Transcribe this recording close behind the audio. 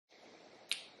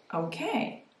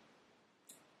Okay.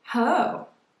 Hello.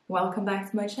 Welcome back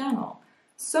to my channel.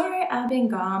 Sorry I've been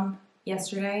gone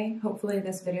yesterday. Hopefully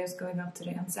this video is going up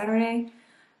today on Saturday.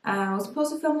 I was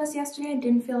supposed to film this yesterday,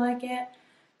 didn't feel like it,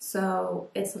 so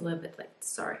it's a little bit late.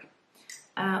 Sorry.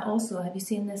 Also, have you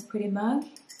seen this pretty mug?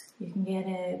 You can get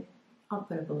it. I'll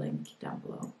put up a link down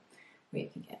below where you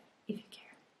can get it if you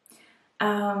care.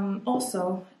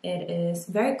 Also, it is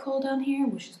very cold down here,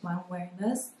 which is why I'm wearing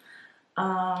this.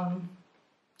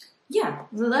 Yeah,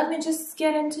 so let me just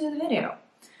get into the video.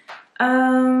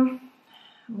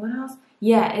 What else?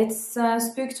 Yeah, it's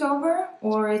Spooktober,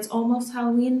 or it's almost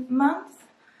Halloween month.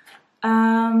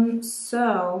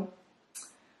 So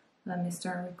let me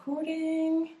start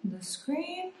recording the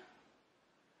screen.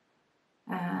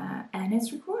 And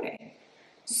it's recording.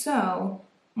 So,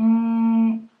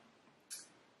 I've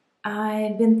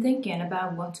been thinking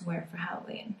about what to wear for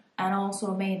Halloween, and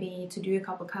also maybe to do a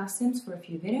couple costumes for a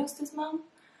few videos this month.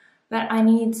 But I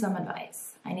need some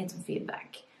advice. I need some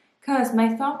feedback. Because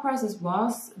my thought process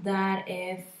was that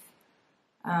if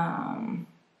I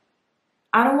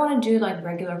don't want to do like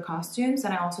regular costumes,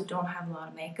 and I also don't have a lot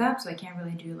of makeup, so I can't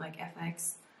really do like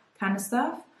FX kind of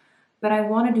stuff. But I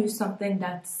want to do something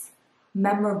that's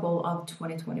memorable of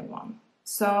 2021.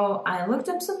 So I looked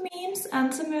up some memes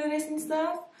and some movies and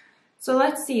stuff. So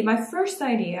let's see. My first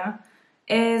idea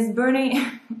is Bernie.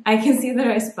 I can see that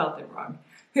I spelled it wrong.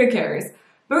 Who cares?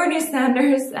 Bernie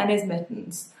Sanders and his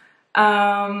mittens.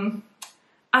 I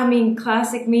mean,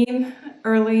 classic meme,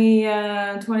 early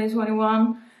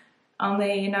 2021 on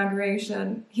the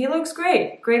inauguration. He looks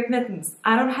great, great mittens.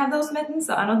 I don't have those mittens,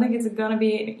 so I don't think it's gonna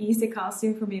be an easy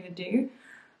costume for me to do.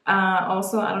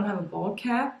 Also, I don't have a bald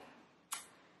cap.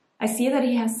 I see that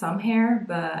he has some hair,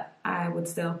 but I would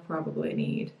still probably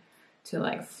need to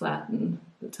like flatten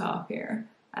the top here,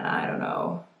 and I don't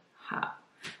know how.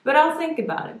 But I'll think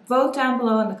about it. Vote down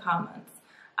below in the comments.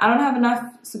 I don't have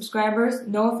enough subscribers.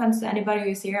 No offense to anybody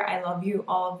who's here. I love you,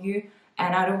 all of you,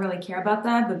 and I don't really care about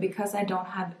that. But because I don't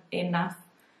have enough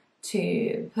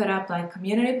to put up like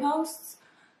community posts,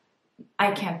 I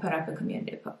can't put up a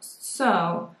community post.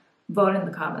 So vote in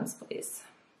the comments, please,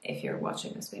 if you're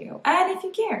watching this video. And if you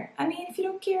care. I mean, if you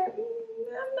don't care,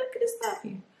 I'm not gonna stop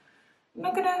you. I'm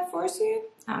not gonna force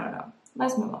you. I don't know.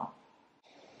 Let's move on.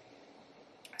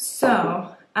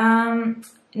 So,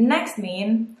 next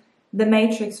meme, The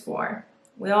Matrix 4.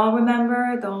 We all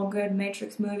remember the old good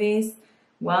Matrix movies.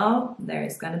 Well,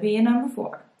 there's gonna be a number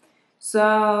 4.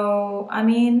 So, I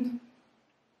mean,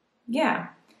 yeah.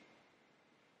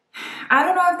 I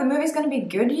don't know if the movie's gonna be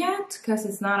good yet, because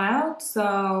it's not out,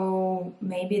 so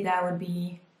maybe that would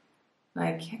be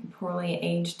like poorly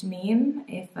aged meme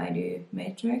if I do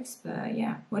Matrix, but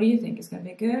yeah. What do you think? Is gonna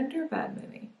be a good or a bad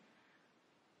movie?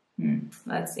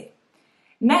 Let's see.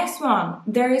 Next one,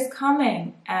 there is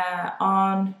coming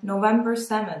on November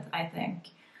 7th, I think.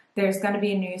 There's gonna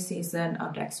be a new season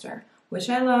of Dexter, which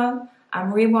I love.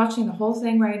 I'm rewatching the whole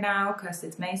thing right now because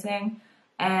it's amazing.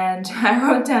 And I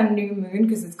wrote down New Moon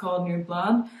because it's called New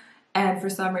Blood. And for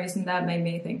some reason that made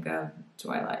me think of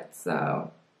Twilight.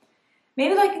 So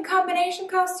maybe like a combination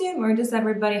costume, or does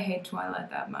everybody hate Twilight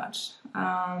that much?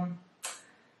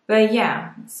 But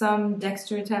yeah, some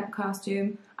Dexter type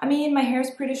costume. I mean, my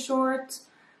hair's pretty short,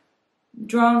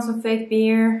 drawn some fake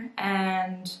beer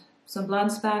and some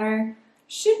blood spatter.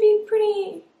 Should be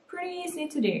pretty easy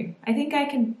to do. I think I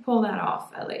can pull that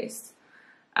off at least.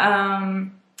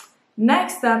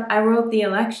 Next up, I wrote the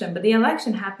election, but the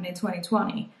election happened in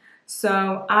 2020.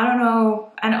 So I don't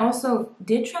know. And also,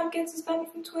 did Trump get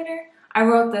suspended from Twitter? I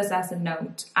wrote this as a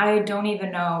note. I don't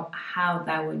even know how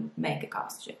that would make a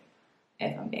costume,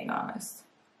 if I'm being honest.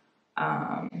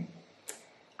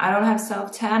 I don't have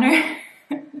self-tanner.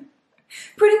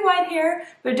 Pretty white hair,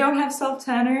 but don't have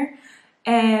self-tanner.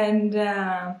 And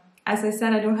as I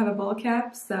said, I don't have a ball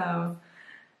cap, so...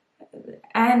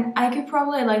 And I could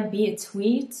probably like be a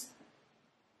tweet.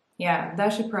 Yeah,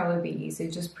 that should probably be easy.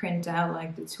 Just print out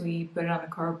like the tweet, put it on a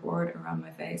cardboard around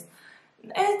my face.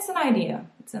 It's an idea.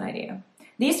 It's an idea.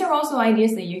 These are also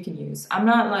ideas that you can use. I'm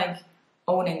not like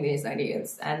owning these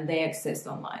ideas, and they exist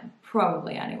online.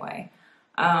 Probably anyway.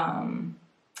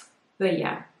 But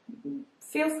yeah,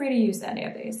 feel free to use any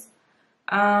of these.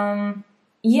 Yeah,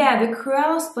 the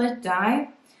Cruella split dye.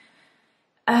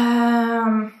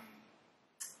 And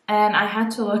I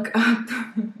had to look up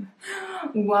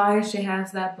why she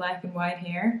has that black and white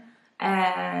hair.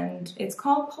 And it's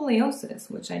called poliosis,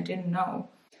 which I didn't know,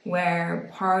 where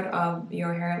part of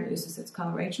your hair loses its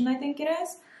coloration, I think it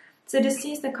is. It's a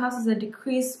disease that causes a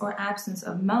decrease or absence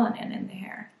of melanin in the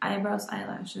hair, eyebrows,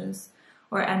 eyelashes,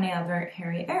 or any other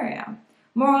hairy area.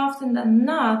 more often than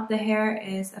not, the hair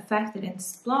is affected in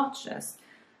splotches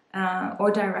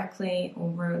or directly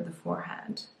over the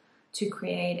forehead to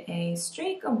create a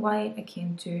streak of white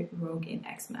akin to Rogue in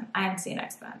X-Men. I haven't seen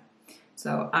X-Men,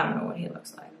 so I don't know what he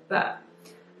looks like, but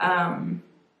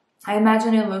I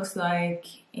imagine it looks like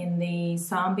in the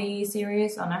zombie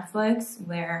series on Netflix,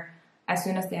 where as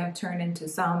soon as they have turned into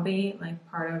zombie, like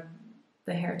part of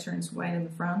the hair turns white in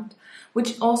the front,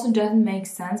 which also doesn't make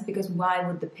sense because why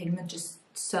would the pigment just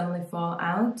suddenly fall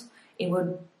out? It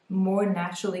would more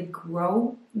naturally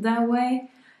grow that way,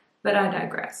 but I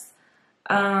digress.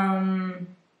 I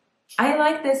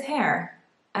like this hair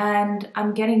and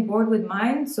I'm getting bored with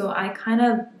mine, so I kind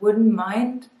of wouldn't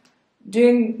mind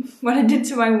doing what I did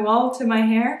to my wall to my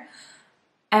hair.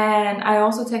 And I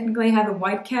also technically have a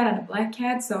white cat and a black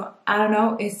cat, so I don't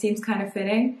know, it seems kind of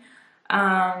fitting.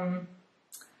 I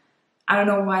don't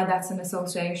know why that's an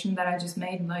association that I just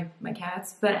made, like my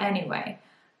cats, but anyway,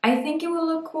 I think it will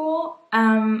look cool.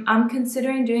 I'm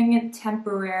considering doing it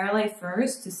temporarily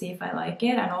first to see if I like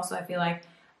it, and also I feel like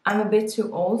I'm a bit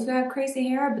too old to have crazy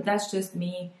hair, but that's just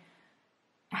me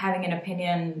having an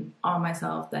opinion on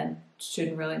myself that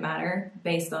shouldn't really matter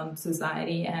based on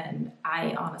society, and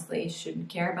I honestly shouldn't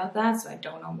care about that, so I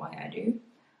don't know why I do.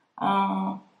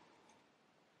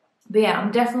 But yeah,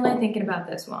 I'm definitely thinking about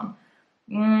this one.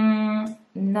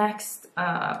 Next,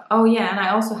 oh yeah, and I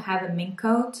also have a mink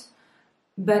coat,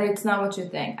 but it's not what you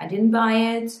think. I didn't buy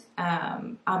it.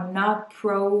 I'm not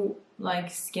pro like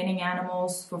skinning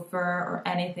animals for fur or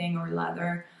anything or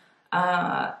leather.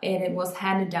 It was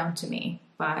handed down to me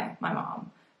by my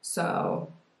mom,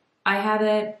 so I had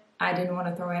it. I didn't want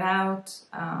to throw it out.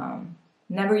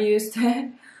 Never used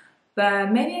it,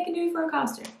 but maybe I can do it for a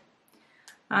costume.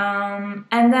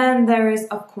 And then there is,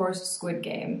 of course, Squid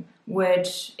Game,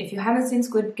 which, if you haven't seen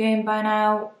Squid Game by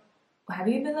now, have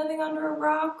you been living under a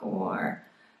rock? Or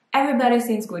everybody's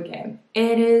seen Squid Game.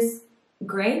 It is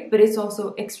great, but it's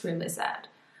also extremely sad.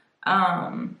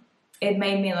 It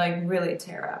made me like really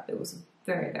tear up. It was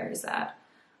very, very sad.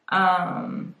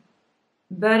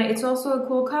 But it's also a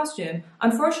cool costume.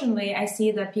 Unfortunately, I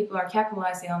see that people are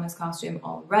capitalizing on this costume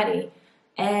already,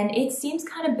 and it seems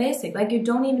kind of basic. Like, you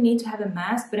don't even need to have a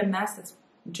mask, but a mask that's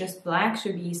just black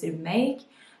should be easy to make,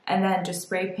 and then just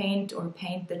spray paint or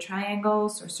paint the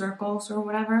triangles or circles or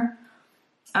whatever.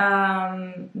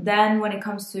 Then when it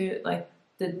comes to like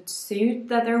the suit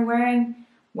that they're wearing,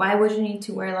 why would you need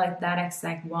to wear like that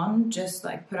exact one? Just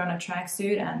like put on a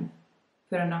tracksuit and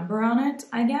put a number on it,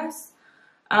 I guess.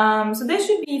 So this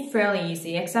should be fairly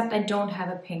easy, except I don't have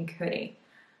a pink hoodie.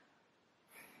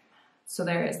 So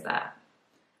there is that.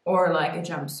 Or like a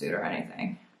jumpsuit or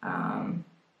anything.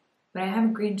 But I have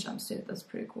a green jumpsuit, that's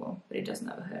pretty cool, but it doesn't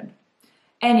have a hood.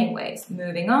 Anyways,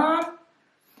 moving on.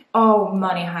 Oh,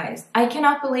 Money Heist. I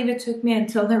cannot believe it took me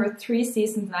until there were 3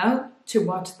 seasons out to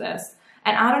watch this.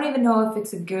 And I don't even know if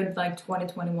it's a good like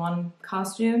 2021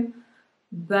 costume,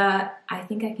 but I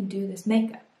think I can do this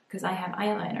makeup because I have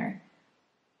eyeliner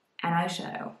and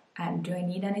eyeshadow. And do I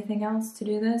need anything else to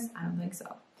do this? I don't think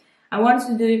so. I wanted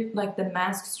to do like the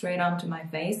mask straight onto my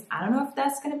face. I don't know if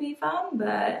that's gonna be fun,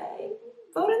 but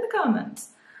vote in the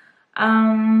comments.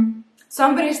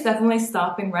 Somebody's definitely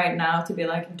stopping right now to be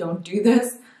like, don't do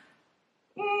this.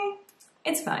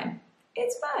 It's fine.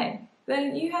 It's fine.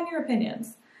 But you have your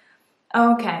opinions.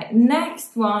 Okay,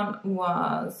 next one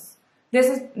was, this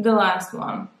is the last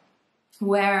one,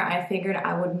 where I figured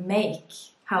I would make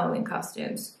Halloween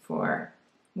costumes for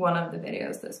one of the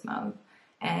videos this month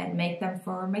and make them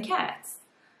for my cats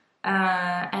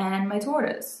and my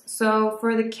tortoise. So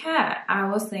for the cat, I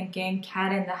was thinking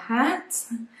Cat in the Hat,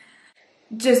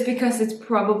 just because it's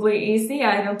probably easy.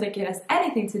 I don't think it has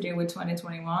anything to do with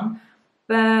 2021,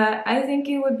 but I think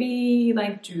it would be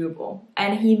like doable,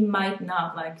 and he might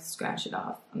not like scratch it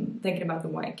off. I'm thinking about the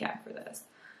white cat for this.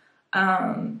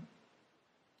 And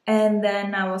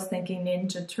then I was thinking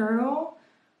Ninja Turtle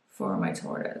for my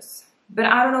tortoise. But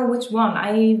I don't know which one.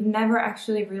 I never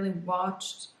actually really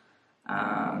watched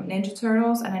Ninja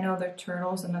Turtles, and I know they're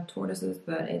turtles and not tortoises,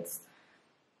 but it's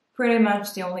pretty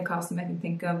much the only costume I can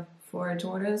think of for a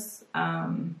tortoise.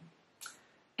 And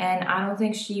I don't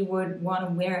think she would want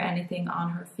to wear anything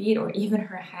on her feet or even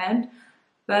her head,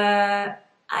 but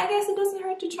I guess it doesn't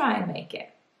hurt to try and make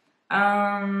it.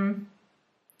 I'm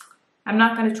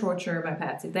not going to torture my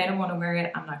pets. If they don't want to wear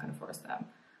it, I'm not going to force them.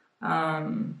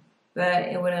 But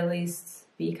it would at least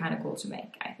be kind of cool to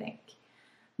make, I think.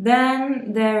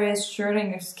 Then there is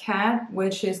Schrodinger's cat,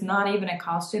 which is not even a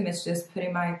costume, it's just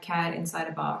putting my cat inside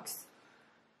a box.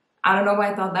 I don't know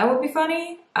why I thought that would be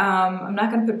funny. I'm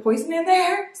not going to put poison in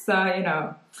there, so, you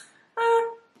know.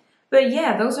 But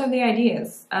yeah, those are the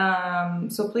ideas.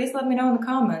 So please let me know in the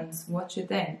comments what you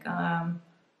think. I'll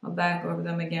back over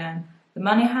them again. The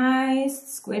Money Heist,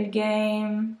 Squid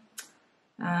Game,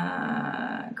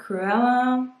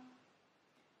 Cruella,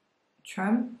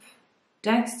 Trump,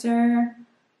 Dexter,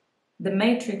 The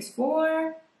Matrix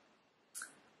 4,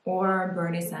 or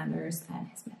Bernie Sanders and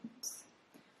his mittens.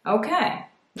 Okay,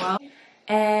 well,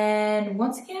 and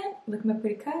once again, look at my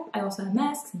pretty cup. I also have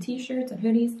masks and t-shirts and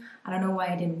hoodies. I don't know why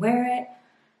I didn't wear it.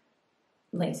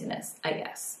 Laziness, I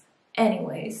guess.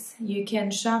 Anyways, you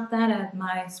can shop that at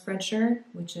my Spreadshirt,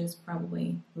 which is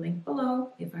probably linked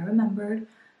below if I remembered.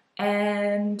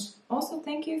 And also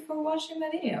thank you for watching my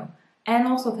video. And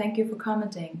also thank you for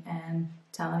commenting and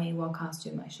telling me what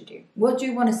costume I should do. What do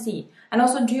you want to see? And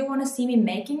also, do you want to see me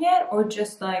making it or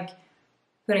just like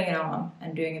putting it on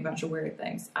and doing a bunch of weird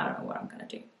things? I don't know what I'm gonna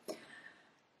do.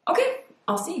 Okay,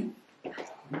 I'll see you.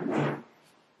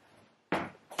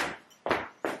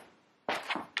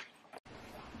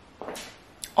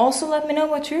 Also, let me know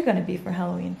what you're gonna be for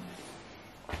Halloween.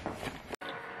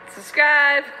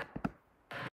 Subscribe!